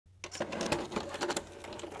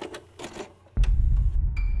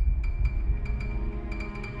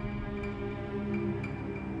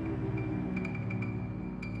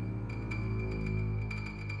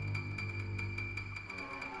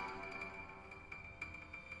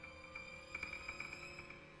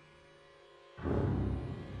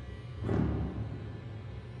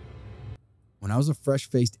when I was a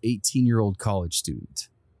fresh-faced 18-year-old college student.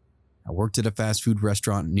 I worked at a fast food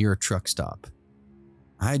restaurant near a truck stop.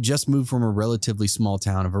 I had just moved from a relatively small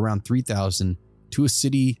town of around 3,000 to a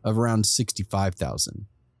city of around 65,000.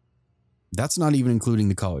 That's not even including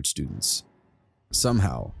the college students.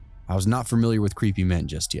 Somehow, I was not familiar with creepy men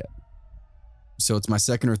just yet. So it's my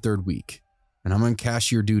second or third week, and I'm on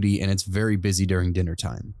cashier duty, and it's very busy during dinner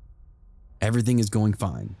time. Everything is going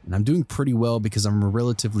fine, and I'm doing pretty well because I'm a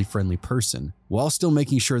relatively friendly person, while still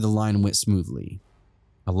making sure the line went smoothly.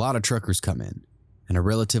 A lot of truckers come in, and a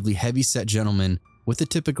relatively heavy-set gentleman with a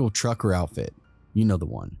typical trucker outfit. You know the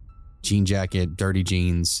one. Jean jacket, dirty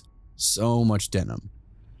jeans, so much denim,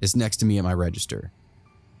 is next to me at my register.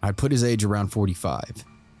 I'd put his age around 45,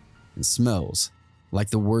 and smells like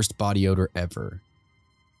the worst body odor ever.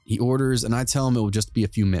 He orders, and I tell him it will just be a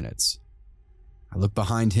few minutes. I look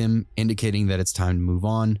behind him, indicating that it's time to move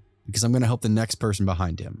on because I'm going to help the next person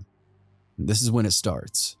behind him. And this is when it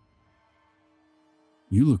starts.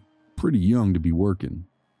 You look pretty young to be working.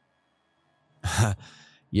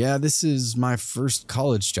 Yeah, this is my first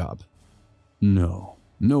college job. No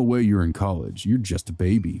way you're in college. You're just a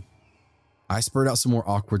baby. I spurred out some more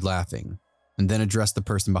awkward laughing and then addressed the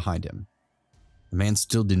person behind him. The man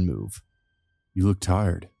still didn't move. You look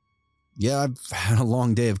tired. Yeah, I've had a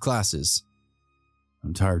long day of classes.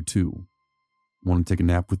 I'm tired too. Want to take a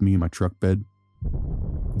nap with me in my truck bed?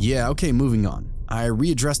 Yeah, okay, moving on. I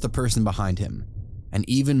readdress the person behind him and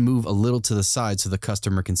even move a little to the side so the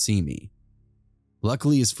customer can see me.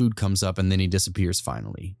 Luckily, his food comes up and then he disappears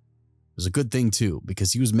finally. It was a good thing too,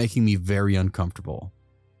 because he was making me very uncomfortable.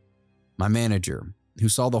 My manager, who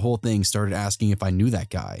saw the whole thing, started asking if I knew that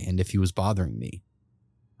guy and if he was bothering me.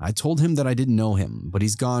 I told him that I didn't know him, but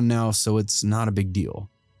he's gone now, so it's not a big deal.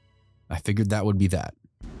 I figured that would be that.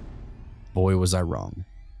 Boy, was I wrong.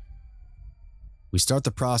 We start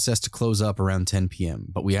the process to close up around 10 p.m.,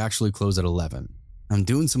 but we actually close at 11. I'm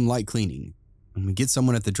doing some light cleaning, and we get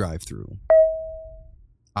someone at the drive-thru.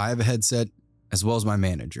 I have a headset, as well as my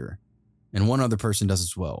manager, and one other person does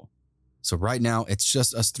as well. So right now, it's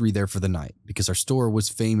just us three there for the night, because our store was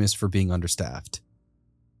famous for being understaffed.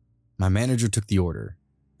 My manager took the order,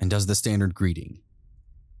 and does the standard greeting.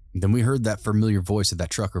 Then we heard that familiar voice of that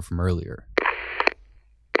trucker from earlier.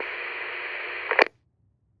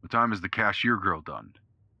 What time is the cashier girl done?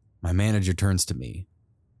 My manager turns to me,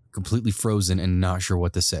 completely frozen and not sure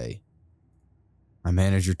what to say. My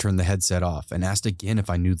manager turned the headset off and asked again if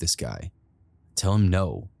I knew this guy. Tell him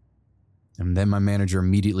no. And then my manager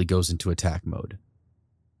immediately goes into attack mode.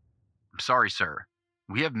 I'm sorry, sir.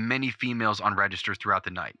 We have many females on register throughout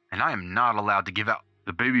the night, and I am not allowed to give out.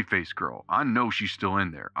 The babyface girl. I know she's still in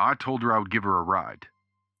there. I told her I would give her a ride.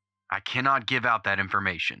 I cannot give out that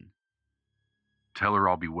information. Tell her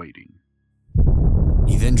I'll be waiting.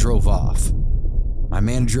 He then drove off. My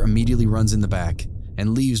manager immediately runs in the back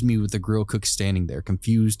and leaves me with the grill cook standing there,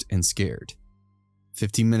 confused and scared.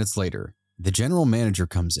 15 minutes later, the general manager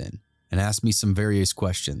comes in and asks me some various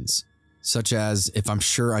questions, such as if I'm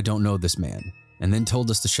sure I don't know this man, and then told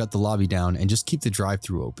us to shut the lobby down and just keep the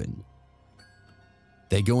drive-thru open.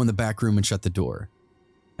 They go in the back room and shut the door.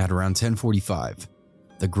 At around 10:45,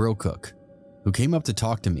 the grill cook, who came up to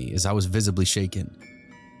talk to me as I was visibly shaken,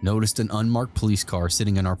 noticed an unmarked police car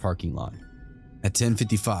sitting in our parking lot. At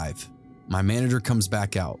 10:55, my manager comes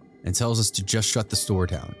back out and tells us to just shut the store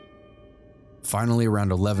down. Finally,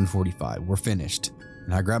 around 11:45, we're finished,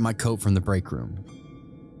 and I grab my coat from the break room.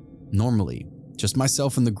 Normally, just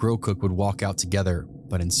myself and the grill cook would walk out together,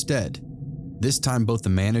 but instead, this time both the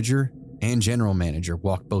manager and general manager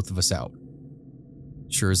walked both of us out.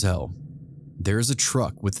 Sure as hell, there is a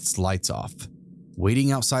truck with its lights off,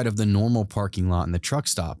 waiting outside of the normal parking lot in the truck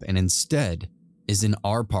stop, and instead is in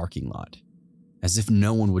our parking lot, as if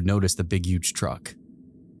no one would notice the big huge truck.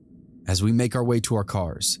 As we make our way to our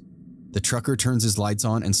cars, the trucker turns his lights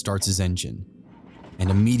on and starts his engine.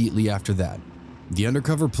 And immediately after that, the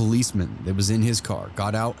undercover policeman that was in his car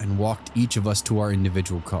got out and walked each of us to our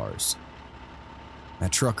individual cars.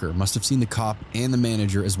 That trucker must have seen the cop and the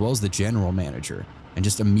manager as well as the general manager and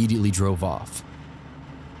just immediately drove off.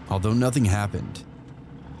 Although nothing happened,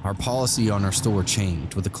 our policy on our store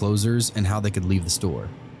changed with the closers and how they could leave the store.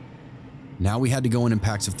 Now we had to go in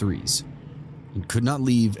packs of threes and could not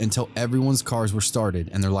leave until everyone's cars were started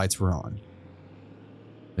and their lights were on.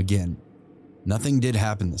 Again, nothing did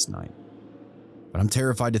happen this night, but I'm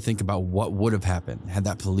terrified to think about what would have happened had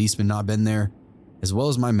that policeman not been there, as well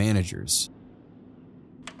as my managers.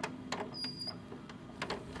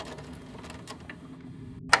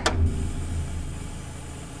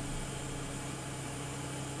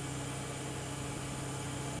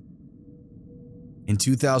 In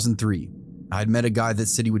 2003, I'd met a guy that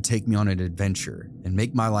said he would take me on an adventure and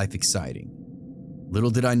make my life exciting. Little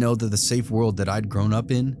did I know that the safe world that I'd grown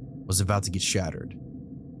up in was about to get shattered.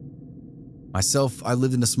 Myself, I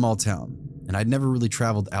lived in a small town, and I'd never really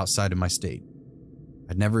traveled outside of my state.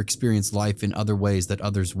 I'd never experienced life in other ways that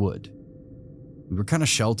others would. We were kind of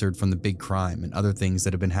sheltered from the big crime and other things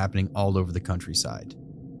that have been happening all over the countryside.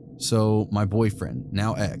 So my boyfriend,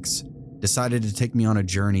 now ex, decided to take me on a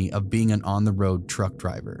journey of being an on-the-road truck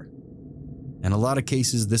driver. In a lot of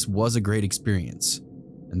cases, this was a great experience,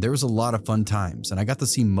 and there was a lot of fun times, and I got to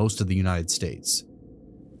see most of the United States.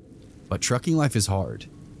 But trucking life is hard,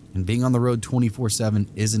 and being on the road 24/7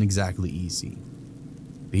 isn't exactly easy.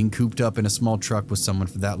 Being cooped up in a small truck with someone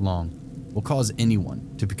for that long will cause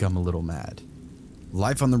anyone to become a little mad.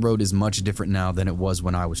 Life on the road is much different now than it was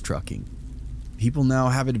when I was trucking. People now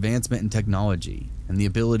have advancement in technology and the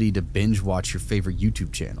ability to binge watch your favorite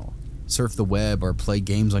YouTube channel, surf the web, or play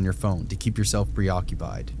games on your phone to keep yourself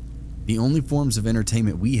preoccupied. The only forms of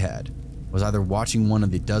entertainment we had was either watching one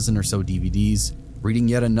of the dozen or so DVDs, reading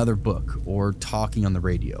yet another book, or talking on the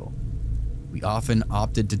radio. We often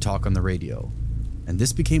opted to talk on the radio, and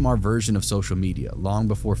this became our version of social media long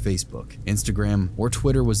before Facebook, Instagram, or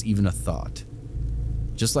Twitter was even a thought.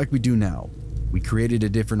 Just like we do now, we created a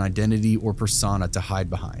different identity or persona to hide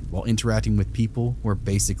behind while interacting with people who are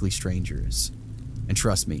basically strangers. And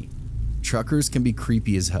trust me, truckers can be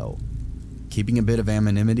creepy as hell. Keeping a bit of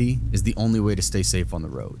anonymity is the only way to stay safe on the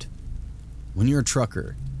road. When you're a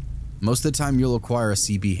trucker, most of the time you'll acquire a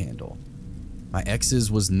CB handle. My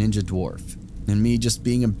ex's was Ninja Dwarf, and me just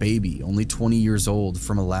being a baby, only 20 years old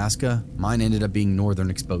from Alaska, mine ended up being Northern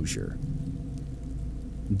Exposure.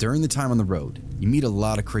 During the time on the road, you meet a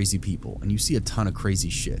lot of crazy people and you see a ton of crazy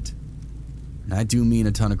shit. And I do mean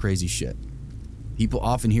a ton of crazy shit. People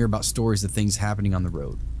often hear about stories of things happening on the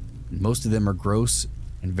road, and most of them are gross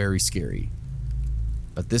and very scary.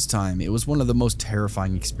 But this time, it was one of the most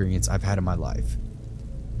terrifying experiences I've had in my life.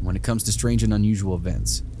 When it comes to strange and unusual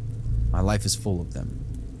events, my life is full of them.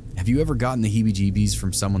 Have you ever gotten the heebie-jeebies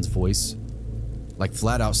from someone's voice? Like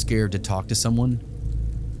flat out scared to talk to someone?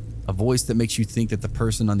 A voice that makes you think that the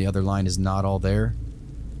person on the other line is not all there?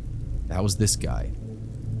 That was this guy.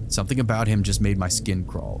 Something about him just made my skin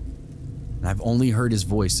crawl, and I've only heard his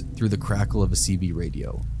voice through the crackle of a CB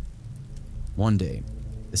radio. One day,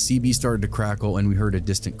 the CB started to crackle and we heard a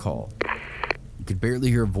distant call. You could barely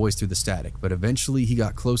hear a voice through the static, but eventually he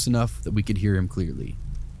got close enough that we could hear him clearly.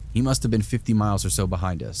 He must have been 50 miles or so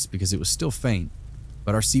behind us because it was still faint,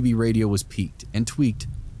 but our CB radio was peaked and tweaked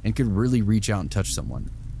and could really reach out and touch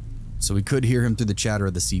someone. So we could hear him through the chatter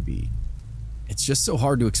of the CB. It's just so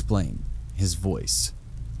hard to explain, his voice.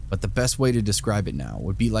 But the best way to describe it now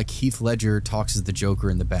would be like Heath Ledger talks as the Joker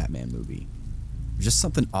in the Batman movie. There's just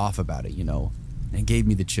something off about it, you know, and it gave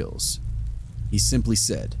me the chills. He simply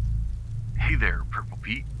said, Hey there, Purple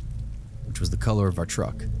Pete. which was the color of our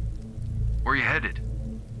truck. Where you headed?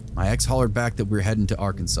 My ex hollered back that we were heading to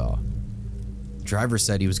Arkansas. The driver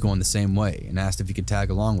said he was going the same way and asked if he could tag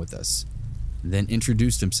along with us, and then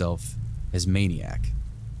introduced himself as Maniac.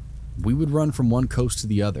 We would run from one coast to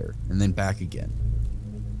the other and then back again.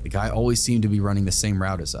 The guy always seemed to be running the same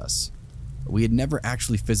route as us, but we had never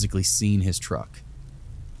actually physically seen his truck.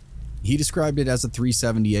 He described it as a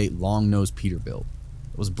 378 long-nosed Peterbilt.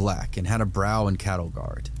 It was black and had a brow and cattle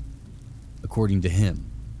guard. According to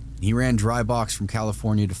him, he ran dry box from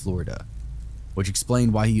California to Florida, which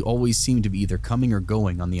explained why he always seemed to be either coming or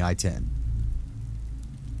going on the I-10.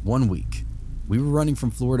 One week, we were running from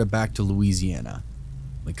Florida back to Louisiana.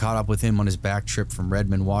 We caught up with him on his back trip from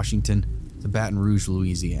Redmond, Washington to Baton Rouge,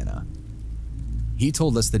 Louisiana. He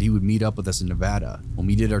told us that he would meet up with us in Nevada when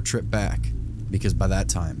we did our trip back, because by that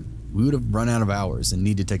time, we would have run out of hours and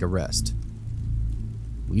need to take a rest.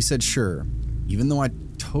 We said sure, even though I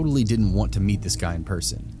totally didn't want to meet this guy in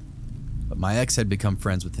person. But my ex had become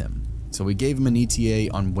friends with him, so we gave him an ETA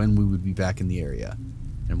on when we would be back in the area,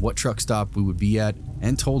 and what truck stop we would be at,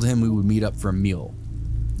 and told him we would meet up for a meal.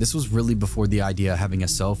 This was really before the idea of having a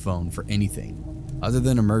cell phone for anything other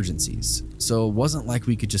than emergencies, so it wasn't like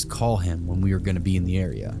we could just call him when we were going to be in the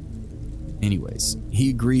area. Anyways, he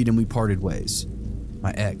agreed and we parted ways.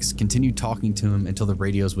 My ex continued talking to him until the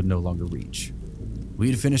radios would no longer reach. We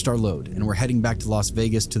had finished our load and were heading back to Las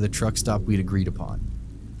Vegas to the truck stop we'd agreed upon,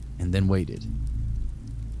 and then waited.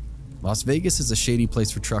 Las Vegas is a shady place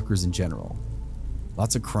for truckers in general.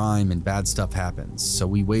 Lots of crime and bad stuff happens, so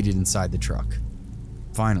we waited inside the truck.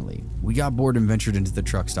 Finally, we got bored and ventured into the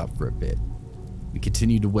truck stop for a bit. We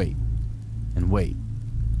continued to wait,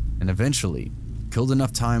 and eventually killed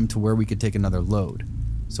enough time to where we could take another load,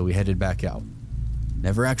 so we headed back out,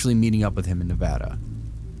 never actually meeting up with him in Nevada.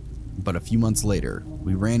 but a few months later,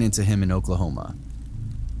 we ran into him in Oklahoma.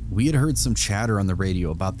 We had heard some chatter on the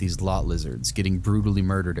radio about these lot lizards getting brutally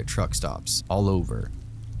murdered at truck stops all over,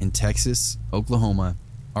 in Texas, Oklahoma,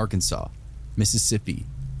 Arkansas, Mississippi,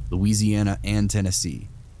 Louisiana, and Tennessee.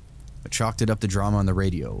 I chalked it up to drama on the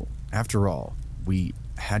radio. After all, we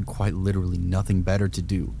had quite literally nothing better to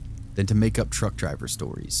do than to make up truck driver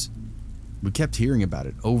stories. We kept hearing about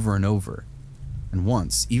it over and over, and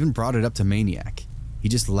once even brought it up to Maniac. He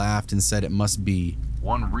just laughed and said it must be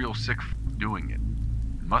one real sick doing it.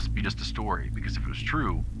 It must be just a story, because if it was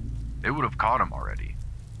true, they would have caught him already.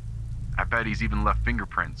 I bet he's even left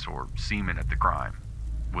fingerprints or semen at the crime.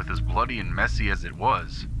 With as bloody and messy as it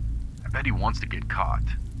was, I bet he wants to get caught.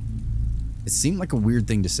 It seemed like a weird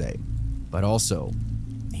thing to say, but also,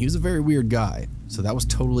 he was a very weird guy, so that was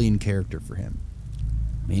totally in character for him.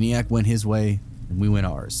 Maniac went his way, and we went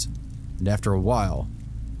ours. And after a while,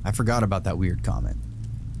 I forgot about that weird comment.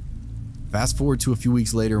 Fast forward to a few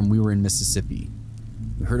weeks later when we were in Mississippi.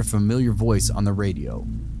 We heard a familiar voice on the radio.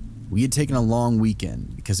 We had taken a long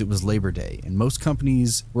weekend because it was Labor Day, and most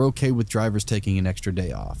companies were okay with drivers taking an extra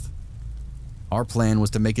day off. Our plan was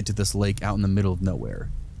to make it to this lake out in the middle of nowhere,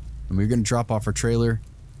 and we were going to drop off our trailer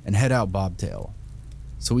and head out bobtail.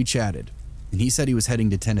 So we chatted, and he said he was heading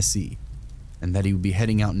to Tennessee, and that he would be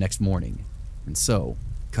heading out next morning. And so,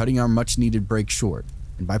 cutting our much-needed break short,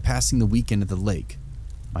 and bypassing the weekend at the lake,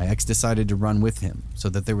 my ex decided to run with him so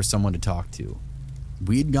that there was someone to talk to.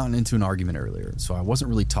 We had gotten into an argument earlier, so I wasn't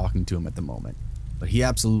really talking to him at the moment, but he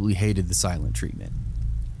absolutely hated the silent treatment.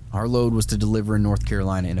 Our load was to deliver in North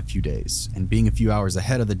Carolina in a few days, and being a few hours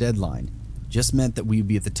ahead of the deadline just meant that we would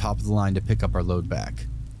be at the top of the line to pick up our load back.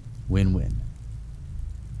 Win-win.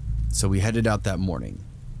 So we headed out that morning,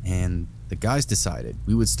 and the guys decided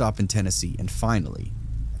we would stop in Tennessee and finally,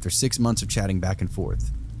 after 6 months of chatting back and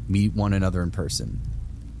forth, meet one another in person.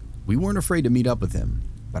 We weren't afraid to meet up with him,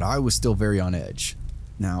 but I was still very on edge.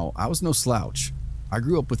 Now, I was no slouch. I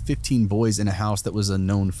grew up with 15 boys in a house that was a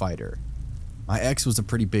known fighter. My ex was a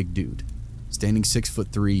pretty big dude, standing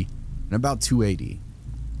 6'3" and about 280.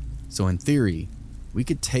 So in theory, we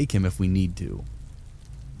could take him if we need to.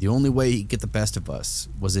 The only way he'd get the best of us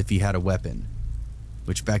was if he had a weapon,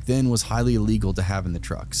 which back then was highly illegal to have in the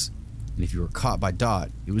trucks. And if you were caught by Dot,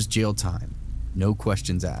 it was jail time, no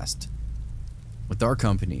questions asked. With our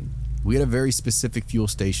company, we had a very specific fuel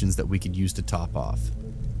stations that we could use to top off.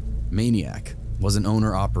 Maniac was an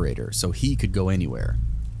owner-operator, so he could go anywhere.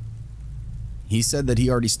 He said that he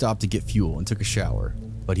already stopped to get fuel and took a shower,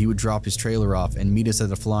 but he would drop his trailer off and meet us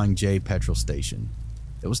at a Flying J petrol station.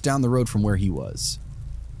 It was down the road from where he was,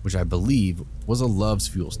 which I believe was a Love's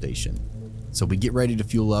fuel station. So we get ready to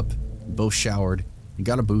fuel up, we both showered, and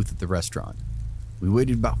got a booth at the restaurant. We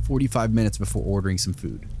waited about 45 minutes before ordering some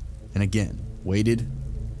food, and again, waited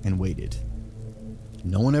and waited.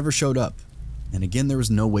 No one ever showed up, and again there was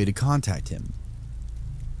no way to contact him.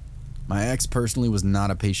 My ex personally was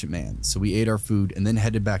not a patient man, so we ate our food and then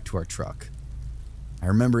headed back to our truck. I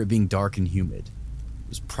remember it being dark and humid. It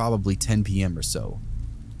was probably 10 p.m. or so.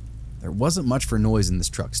 There wasn't much for noise in this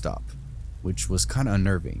truck stop, which was kind of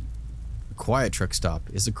unnerving. A quiet truck stop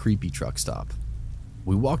is a creepy truck stop.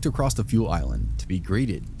 We walked across the fuel island to be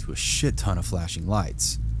greeted to a shit ton of flashing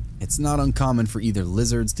lights. It's not uncommon for either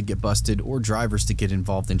lizards to get busted or drivers to get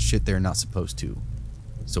involved in shit they're not supposed to.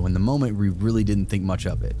 So in the moment, we really didn't think much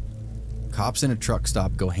of it. Cops and a truck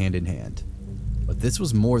stop go hand in hand. But this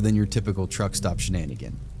was more than your typical truck stop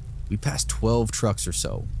shenanigan. We passed 12 trucks or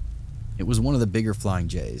so. It was one of the bigger Flying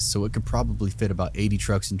J's, so it could probably fit about 80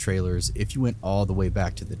 trucks and trailers if you went all the way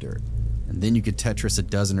back to the dirt. And then you could Tetris a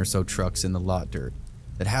dozen or so trucks in the lot dirt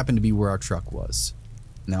that happened to be where our truck was.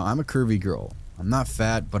 Now, I'm a curvy girl. I'm not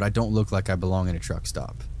fat, but I don't look like I belong in a truck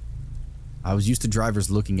stop. I was used to drivers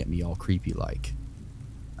looking at me all creepy like.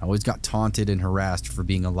 I always got taunted and harassed for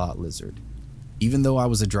being a lot lizard, even though I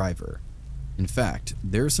was a driver. In fact,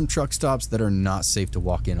 there are some truck stops that are not safe to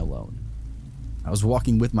walk in alone. I was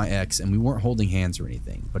walking with my ex and we weren't holding hands or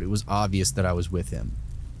anything, but it was obvious that I was with him.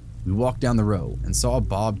 We walked down the row and saw a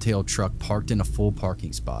bobtail truck parked in a full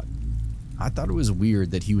parking spot. I thought it was weird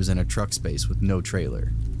that he was in a truck space with no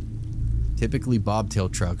trailer. Typically, bobtail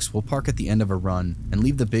trucks will park at the end of a run and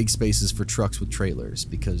leave the big spaces for trucks with trailers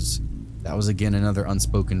because that was again another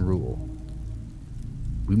unspoken rule.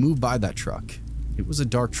 We moved by that truck. It was a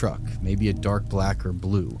dark truck, maybe a dark black or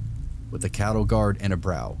blue, with a cattle guard and a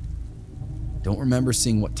brow. Don't remember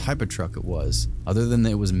seeing what type of truck it was, other than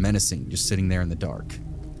that it was menacing just sitting there in the dark.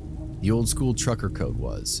 The old school trucker code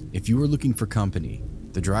was, if you were looking for company,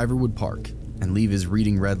 the driver would park and leave his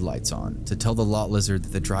reading red lights on to tell the lot lizard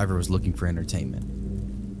that the driver was looking for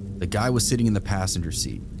entertainment. The guy was sitting in the passenger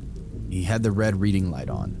seat, He had the red reading light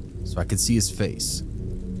on, so I could see his face.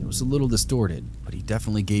 It was a little distorted, but he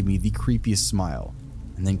definitely gave me the creepiest smile,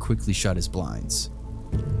 and then quickly shut his blinds.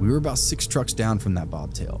 We were about 6 trucks down from that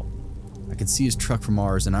bobtail. I could see his truck from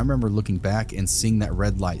ours, and I remember looking back and seeing that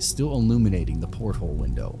red light still illuminating the porthole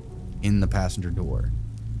window in the passenger door,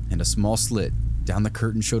 and a small slit down the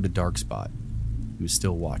curtain showed a dark spot. He was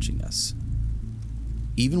still watching us.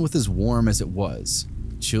 Even with as warm as it was,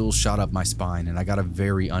 chills shot up my spine and I got a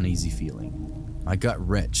very uneasy feeling. My gut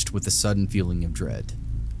wrenched with a sudden feeling of dread.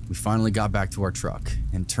 We finally got back to our truck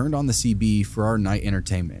and turned on the CB for our night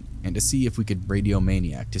entertainment and to see if we could radio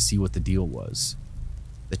Maniac to see what the deal was.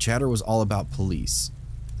 The chatter was all about police,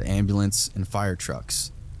 the ambulance and fire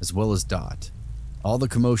trucks, as well as Dot. All the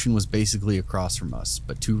commotion was basically across from us,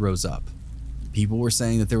 but 2 rows up. People were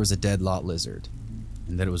saying that there was a dead lot lizard,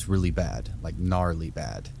 and that it was really bad, like gnarly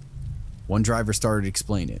bad. One driver started to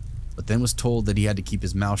explain it, but then was told that he had to keep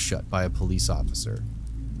his mouth shut by a police officer.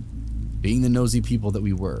 Being the nosy people that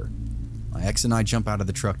we were, my ex and I jumped out of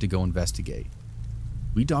the truck to go investigate.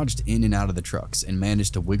 We dodged in and out of the trucks and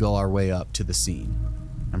managed to wiggle our way up to the scene.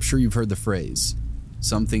 I'm sure you've heard the phrase,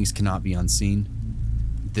 some things cannot be unseen.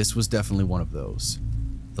 This was definitely one of those.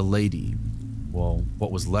 The lady, well,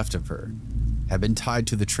 what was left of her, had been tied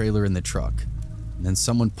to the trailer in the truck, and then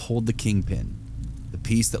someone pulled the kingpin, the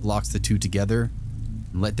piece that locks the 2 together,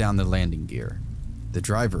 and let down the landing gear. The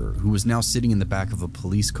driver, who was now sitting in the back of a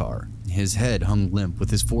police car, his head hung limp with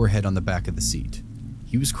his forehead on the back of the seat.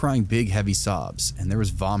 He was crying big heavy sobs, and there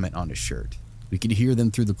was vomit on his shirt. We could hear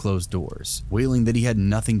them through the closed doors, wailing that he had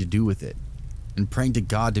nothing to do with it, and praying to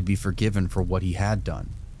God to be forgiven for what he had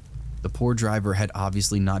done. The poor driver had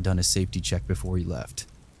obviously not done a safety check before he left,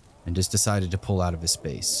 and just decided to pull out of his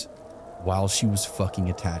space, while she was fucking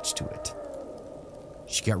attached to it.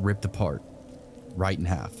 She got ripped apart, right in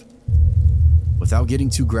half. Without getting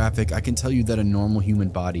too graphic, I can tell you that a normal human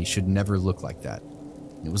body should never look like that.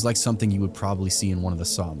 It was like something you would probably see in one of the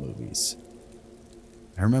Saw movies.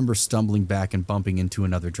 I remember stumbling back and bumping into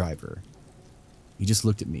another driver. He just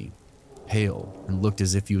looked at me, pale, and looked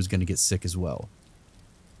as if he was going to get sick as well.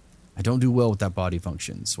 I don't do well with that body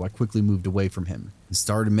function, so I quickly moved away from him and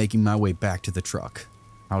started making my way back to the truck.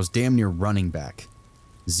 I was damn near running back.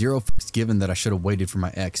 0 fucks given that I should have waited for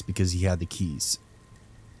my ex because he had the keys.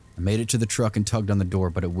 I made it to the truck and tugged on the door,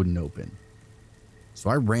 but it wouldn't open. So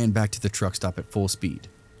I ran back to the truck stop at full speed.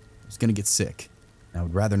 I was gonna get sick, and I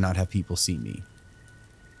would rather not have people see me.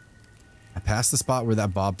 I passed the spot where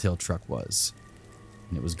that bobtail truck was,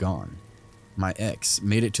 and it was gone. My ex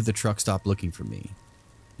made it to the truck stop looking for me,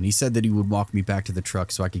 and he said that he would walk me back to the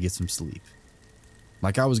truck so I could get some sleep.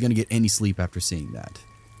 Like I was gonna get any sleep after seeing that.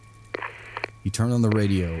 He turned on the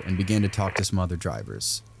radio and began to talk to some other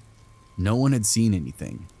drivers. No one had seen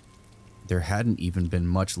anything. There hadn't even been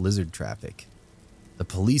much lizard traffic. The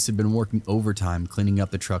police had been working overtime cleaning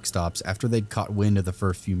up the truck stops after they'd caught wind of the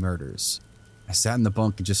first few murders. I sat in the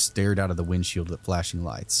bunk and just stared out of the windshield at flashing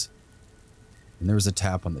lights. And there was a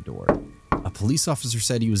tap on the door. A police officer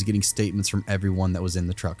said he was getting statements from everyone that was in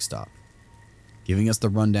the truck stop, giving us the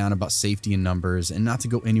rundown about safety and numbers and not to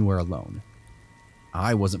go anywhere alone.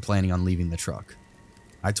 I wasn't planning on leaving the truck.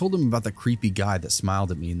 I told him about the creepy guy that smiled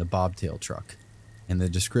at me in the bobtail truck and the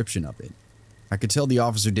description of it. I could tell the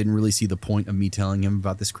officer didn't really see the point of me telling him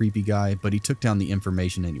about this creepy guy, but he took down the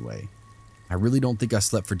information anyway. I really don't think I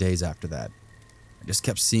slept for days after that. I just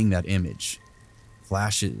kept seeing that image.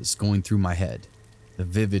 Flashes going through my head. The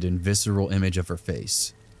vivid and visceral image of her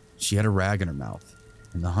face. She had a rag in her mouth,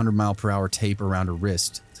 and the 100-mile-per-hour tape around her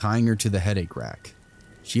wrist, tying her to the headache rack.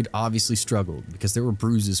 She had obviously struggled because there were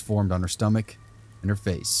bruises formed on her stomach and her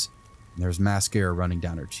face, and there was mascara running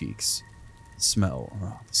down her cheeks. The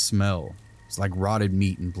smell. It's like rotted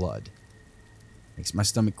meat and blood. Makes my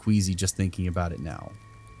stomach queasy just thinking about it now.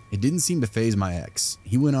 It didn't seem to faze my ex.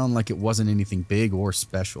 He went on like it wasn't anything big or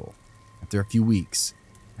special. After a few weeks,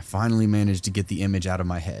 I finally managed to get the image out of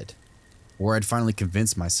my head. Or I'd finally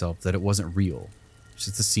convinced myself that it wasn't real,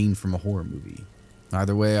 just a scene from a horror movie.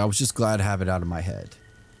 Either way, I was just glad to have it out of my head.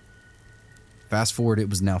 Fast forward, it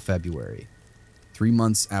was now February, 3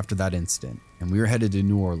 months after that incident, and we were headed to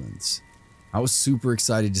New Orleans. I was super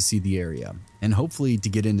excited to see the area, and hopefully to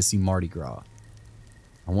get in to see Mardi Gras.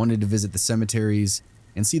 I wanted to visit the cemeteries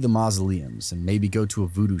and see the mausoleums and maybe go to a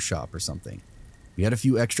voodoo shop or something. We had a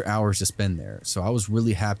few extra hours to spend there, so I was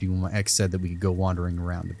really happy when my ex said that we could go wandering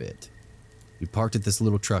around a bit. We parked at this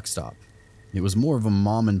little truck stop. It was more of a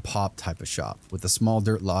mom and pop type of shop with a small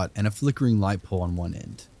dirt lot and a flickering light pole on one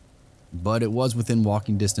end. But it was within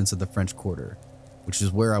walking distance of the French Quarter, which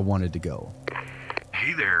is where I wanted to go.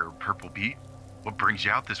 Hey there, Purple Pete. What brings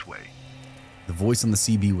you out this way? The voice on the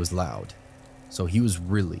CB was loud, so he was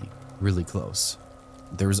really, really close.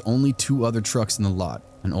 There was only 2 other trucks in the lot,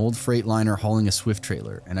 an old Freightliner hauling a Swift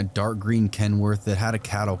trailer and a dark green Kenworth that had a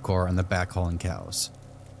cattle car on the back hauling cows.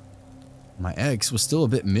 My ex was still a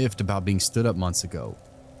bit miffed about being stood up months ago.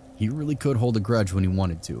 He really could hold a grudge when he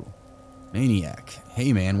wanted to. Maniac,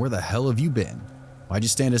 hey man, where the hell have you been? Why'd you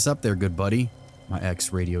stand us up there, good buddy? My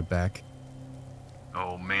ex radioed back.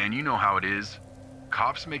 Oh man, you know how it is.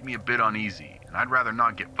 Cops make me a bit uneasy, and I'd rather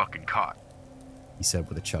not get fucking caught, He said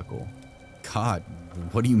with a chuckle. Caught?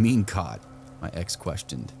 What do you mean caught? My ex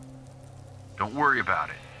questioned. Don't worry about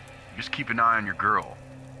it. Just keep an eye on your girl.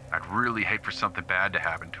 I'd really hate for something bad to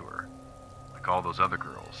happen to her, like all those other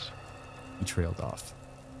girls. He trailed off.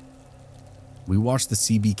 We watched the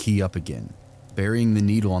CB key up again, burying the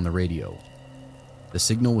needle on the radio. The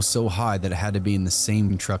signal was so high that it had to be in the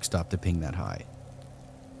same truck stop to ping that high.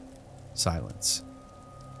 Silence.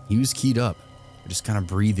 He was keyed up, but just kind of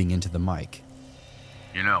breathing into the mic.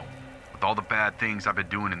 You know, with all the bad things I've been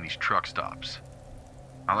doing in these truck stops,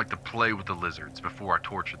 I like to play with the lizards before I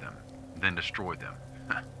torture them, then destroy them.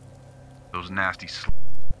 Those nasty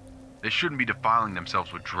they shouldn't be defiling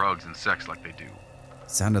themselves with drugs and sex like they do.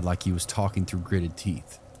 It sounded like he was talking through gritted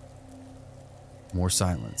teeth. More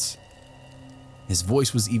silence. His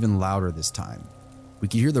voice was even louder this time. We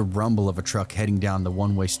could hear the rumble of a truck heading down the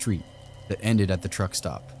one-way street that ended at the truck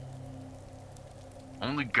stop.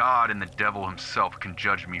 Only God and the devil himself can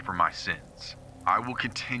judge me for my sins. I will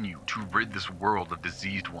continue to rid this world of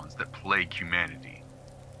diseased ones that plague humanity.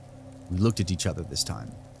 We looked at each other this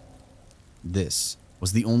time. This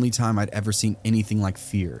was the only time I'd ever seen anything like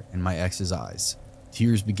fear in my ex's eyes.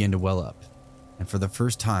 Tears began to well up, and for the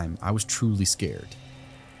first time, I was truly scared.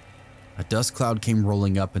 A dust cloud came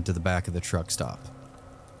rolling up into the back of the truck stop.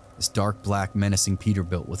 This dark black menacing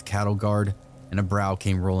Peterbilt with cattle guard and a brow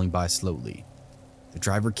came rolling by slowly. The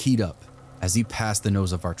driver keyed up as he passed the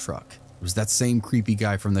nose of our truck. It was that same creepy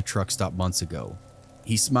guy from the truck stop months ago.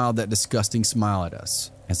 He smiled that disgusting smile at us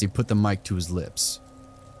as he put the mic to his lips.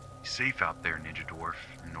 Safe out there, Ninja Dwarf,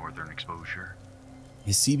 Northern Exposure.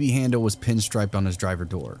 His CB handle was pinstriped on his driver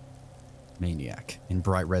door. Maniac, in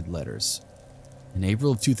bright red letters. In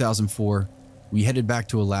April of 2004, we headed back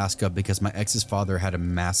to Alaska because my ex's father had a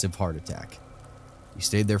massive heart attack. We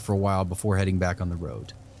stayed there for a while before heading back on the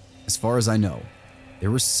road. As far as I know, there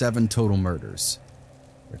were 7 total murders.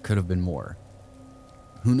 There could have been more.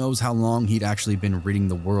 Who knows how long he'd actually been ridding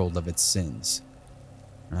the world of its sins.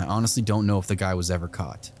 And I honestly don't know if the guy was ever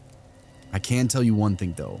caught. I can tell you one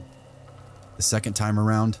thing though. The second time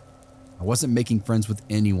around, I wasn't making friends with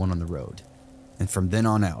anyone on the road. And from then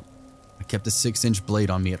on out, I kept a 6-inch blade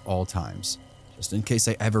on me at all times, just in case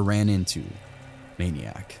I ever ran into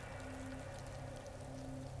Maniac.